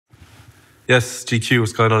Yes, GQ,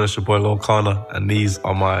 what's going on? It's your boy Loyle Carner, and these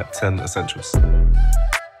are my 10 essentials.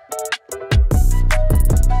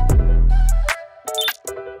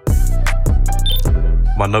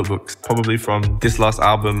 My notebooks, probably from this last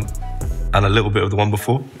album and a little bit of the one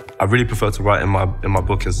before. I really prefer to write in my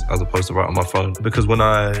book as opposed to write on my phone, because when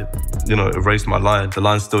I, erase my line, the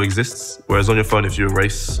line still exists. Whereas on your phone, if you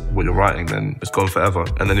erase what you're writing, then it's gone forever.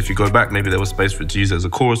 And then if you go back, maybe there was space for it to use it as a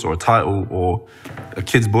chorus or a title or a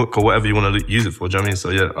kid's book or whatever you want to use it for, do you know what I mean? So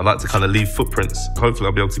yeah, I like to kind of leave footprints. Hopefully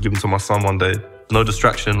I'll be able to give them to my son one day. No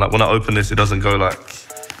distraction, like when I open this, it doesn't go like,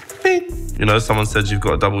 someone said you've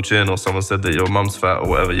got a double chin, or someone said that your mum's fat or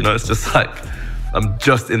whatever, it's just like, I'm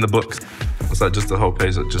just in the books. It's like just a whole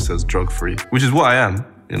page that just says drug-free, which is what I am,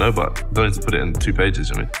 but I don't need to put it in 2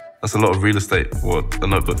 pages, That's a lot of real estate for a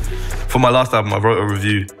notebook. For my last album, I wrote a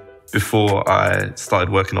review before I started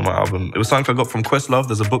working on my album. It was something I got from Questlove.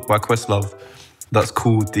 There's a book by Questlove that's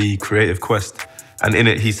called The Creative Quest. And in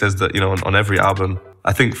it, he says that, on every album,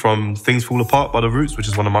 I think from Things Fall Apart by The Roots, which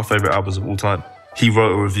is one of my favorite albums of all time, he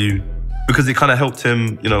wrote a review because it kind of helped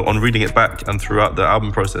him, on reading it back and throughout the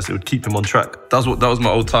album process, it would keep him on track. That was my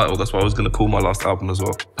old title. That's what I was going to call my last album as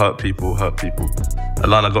well. Hurt People, Hurt People. A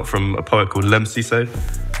line I got from a poet called Lem Sisse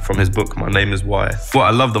from his book, My Name Is Why. What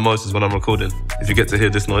I love the most is when I'm recording. If you get to hear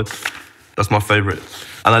this noise, that's my favorite.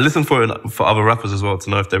 And I listen for it for other rappers as well to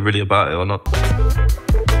know if they're really about it or not.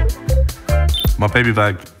 My baby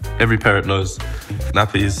bag, every parent knows.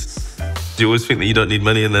 Nappies. You always think that you don't need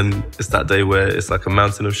money, and then it's that day where it's like a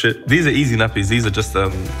mountain of shit. These are easy nappies. These are just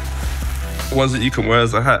ones that you can wear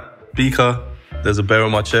as a hat. Beaker, there's a bear on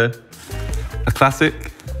my chair. A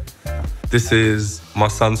classic. This is my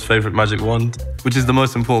son's favorite magic wand, which is the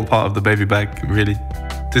most important part of the baby bag, really.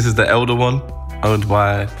 This is the elder one, owned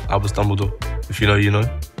by Albus Dumbledore. If you know, you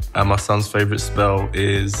know. And my son's favorite spell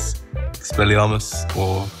is Expelliarmus,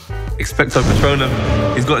 or Expecto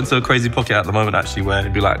Patronum. He's got into a crazy pocket at the moment, actually, where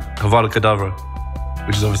it'd be like Avada Kedavra,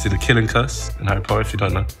 which is obviously the killing curse in Harry Potter, if you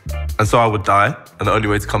don't know. And so I would die, and the only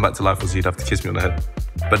way to come back to life was he'd have to kiss me on the head.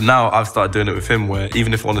 But now I've started doing it with him, where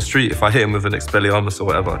even if on the street, if I hit him with an Expelliarmus or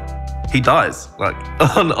whatever, he dies. Like,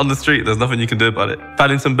 on the street, there's nothing you can do about it.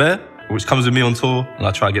 Paddington Bear, which comes with me on tour, and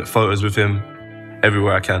I try to get photos with him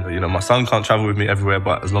everywhere I can. My son can't travel with me everywhere,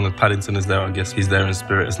 but as long as Paddington is there, I guess he's there in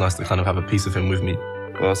spirit. It's nice to kind of have a piece of him with me.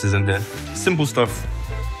 What else is in there? Simple stuff.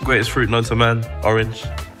 Greatest fruit known to man, orange.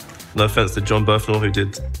 No offense to John Berthnell, who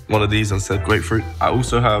did one of these and said grapefruit. I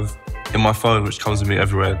also have in my phone, which comes with me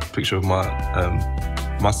everywhere, a picture of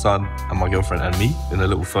my son and my girlfriend and me in a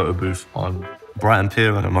little photo booth on Brighton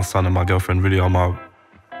Pier. And my son and my girlfriend really are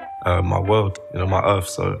my world, my earth,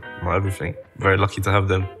 so my everything. Very lucky to have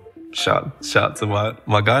them. Shout out to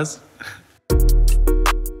my guys.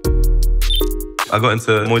 I got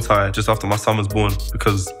into Muay Thai just after my son was born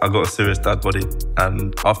because I got a serious dad body,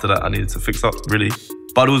 and after that I needed to fix up, really.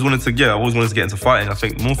 But I always wanted to get into fighting. I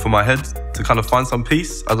think more for my head, to kind of find some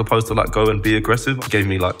peace as opposed to like go and be aggressive. It gave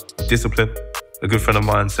me like discipline. A good friend of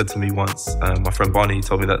mine said to me once, my friend Barney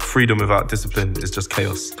told me that freedom without discipline is just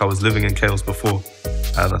chaos. I was living in chaos before,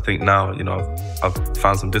 and I think now, I've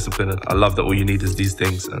found some discipline, and I love that all you need is these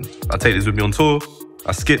things. And I take these with me on tour,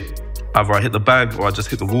 I skip. Either I hit the bag or I just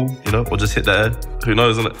hit the wall, or just hit the air. Who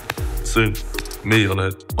knows, isn't it? Soon, me on a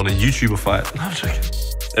YouTuber fight. No, I'm joking.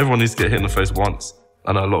 Everyone needs to get hit in the face once.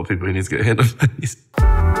 I know a lot of people who need to get hit in the face.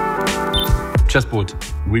 Chessboard.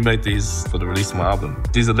 We made these for the release of my album.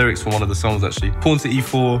 These are lyrics from one of the songs, actually. Pawn to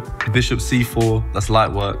E4, Bishop C4, that's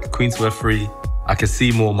light work. Queen to F3, I can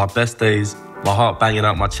see more, my best days. My heart banging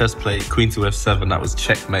out my chest plate. Queen to F7, that was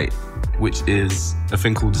checkmate, which is a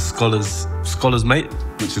thing called the Scholar's Mate,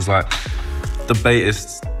 which is like the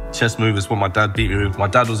baitest chess move. It's what my dad beat me with. My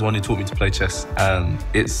dad was the one who taught me to play chess, and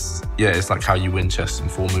it's like how you win chess in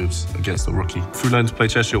 4 moves against a rookie. Through learning to play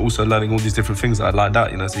chess, you're also learning all these different things that I lined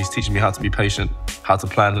out, so he's teaching me how to be patient, how to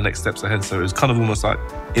plan the next steps ahead. So it was kind of almost like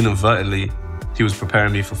inadvertently he was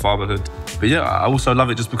preparing me for fatherhood. But yeah, I also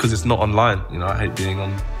love it just because it's not online. I hate being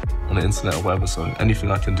on the internet or whatever, so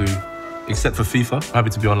anything I can do, except for FIFA. I'm happy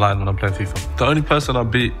to be online when I'm playing FIFA. The only person I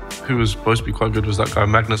beat who was supposed to be quite good was that guy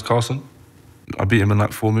Magnus Carlsen. I beat him in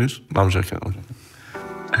like 4 moves. No, I'm joking.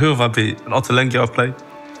 Who have I beat? An Ottolenghi I've played.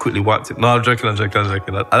 Quickly wiped it. No, I'm joking. I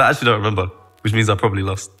actually don't remember, which means I probably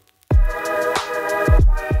lost.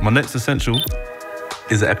 My next essential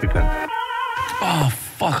is an EpiPen. Oh,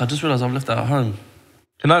 fuck, I just realised I've left that at home.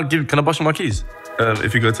 Can I brush on my keys?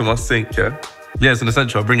 If you go to my sink, yeah? Yeah, it's an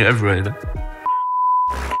essential. I bring it everywhere,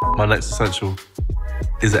 My next essential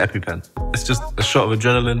is an EpiPen. It's just a shot of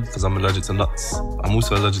adrenaline because I'm allergic to nuts. I'm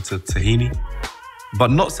also allergic to tahini, but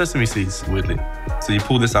not sesame seeds, weirdly. So you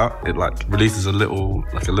pull this out, it like releases a little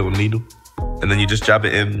needle. and then you just jab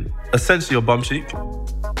it in, essentially your bum cheek,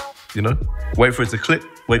 you know? Wait for it to click,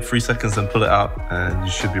 wait 3 seconds, then pull it out, and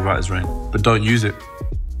you should be right as rain. But don't use it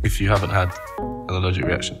if you haven't had an allergic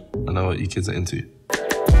reaction. I know what you kids are into.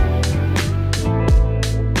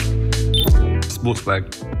 Sports bag.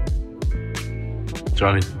 Do you know what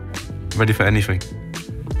I mean? Ready for anything.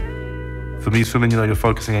 For me, swimming, you know, you're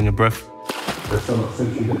focusing on your breath. There's so much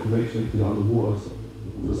sensory deprivation, you know, underwater. So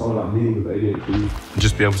for someone like me with ADHD,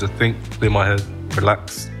 just be able to think, clear my head,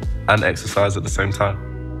 relax, and exercise at the same time.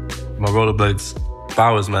 My rollerblades,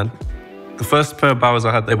 Bowers, man. The first pair of Bowers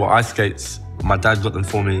I had, they were ice skates. My dad got them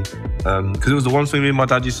for me. Because it was the one thing me and my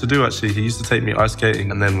dad used to do, actually. He used to take me ice skating,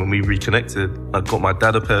 and then when we reconnected, I got my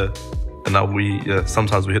dad a pair, and now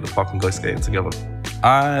sometimes we hit the park and go skating together.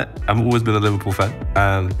 I have always been a Liverpool fan,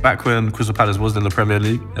 and back when Crystal Palace was in the Premier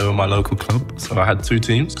League, they were my local club, so I had 2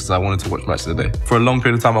 teams because I wanted to watch matches of the day. For a long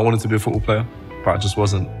period of time, I wanted to be a football player, but I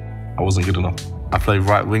wasn't good enough. I played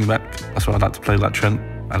right wing back. That's what I like to play, like Trent,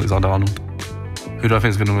 Alexander-Arnold. Who do I think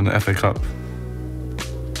is going to win the FA Cup?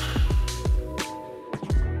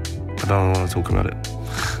 I don't want to talk about it.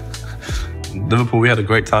 Liverpool, we had a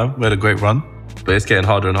great time, we had a great run, but it's getting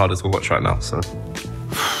harder and harder to watch right now, so.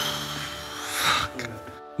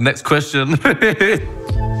 Next question.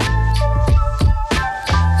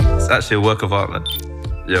 It's actually a work of art, man.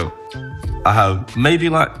 Yo, I have maybe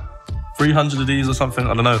like 300 of these or something,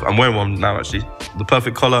 I don't know. I'm wearing one now, actually. The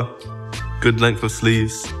perfect collar, good length of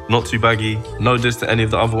sleeves, not too baggy, no diss to any of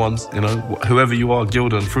the other ones, you know. Whoever you are,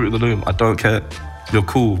 Gildan, Fruit of the Loom, I don't care. You're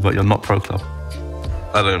cool, but you're not pro club.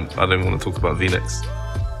 I don't want to talk about V-necks.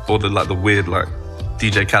 Or the weird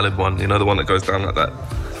DJ Khaled one, you know, the one that goes down like that.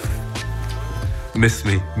 Miss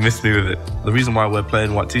me with it. The reason why I wear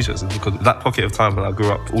plain white t-shirts is because that pocket of time when I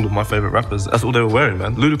grew up, all of my favourite rappers, that's all they were wearing,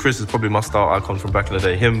 man. Ludacris is probably my style icon from back in the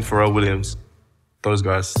day. Him, Pharrell Williams, those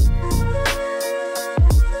guys.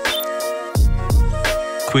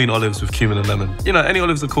 Queen olives with cumin and lemon. You know, any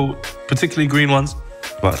olives are cool, particularly green ones,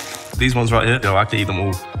 but these ones right here, you know, I can eat them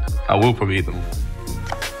all. I will probably eat them all.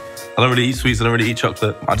 I don't really eat sweets, I don't really eat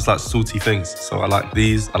chocolate. I just like salty things. So I like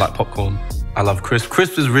these, I like popcorn. I love crisp.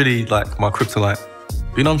 Crisp is really like my kryptonite.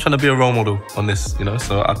 But, you know, I'm trying to be a role model on this, you know?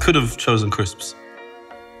 So I could have chosen crisps.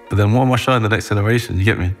 But then what am I showing the next generation? You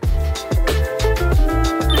get me?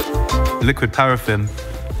 Liquid paraffin,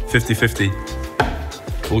 50/50.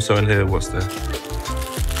 Also in here, what's there?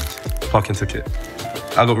 Parking ticket.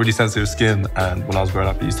 I got really sensitive skin, and when I was growing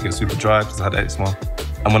up, it used to get super dry because I had eczema.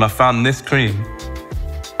 And when I found this cream,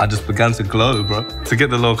 I just began to glow, bro. To get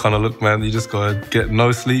the Loyle Carner look, man, you just gotta get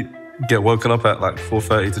no sleep, get woken up at like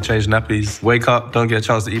 4:30 to change nappies, wake up, don't get a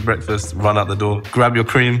chance to eat breakfast, run out the door, grab your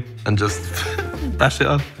cream and just dash it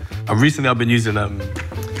on. Recently I've been using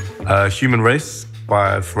Human Race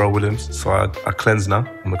by Pharrell Williams, so I cleanse now.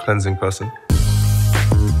 I'm a cleansing person.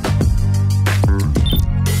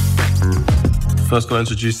 First got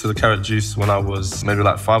introduced to the carrot juice when I was maybe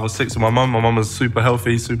like 5 or 6 with my mum. My mum was super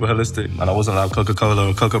healthy, super holistic, and I wasn't allowed Coca-Cola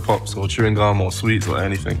or Cocoa Pops or chewing gum or sweets or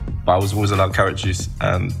anything. But I was always allowed carrot juice,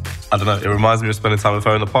 and I don't know, it reminds me of spending time with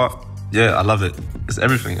her in the park. Yeah, I love it. It's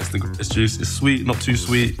everything. It's juice, it's sweet, not too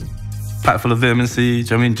sweet, packed full of vitamin C, do you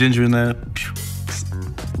know what I mean? Ginger in there.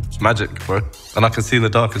 It's magic, bro. And I can see in the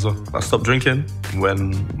dark as well. I stopped drinking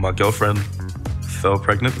when my girlfriend fell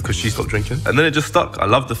pregnant because she stopped drinking. And then it just stuck. I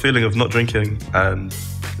loved the feeling of not drinking, and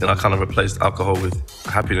then I kind of replaced alcohol with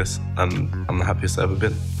happiness, and I'm the happiest I've ever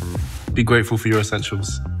been. Be grateful for your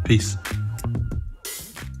essentials. Peace.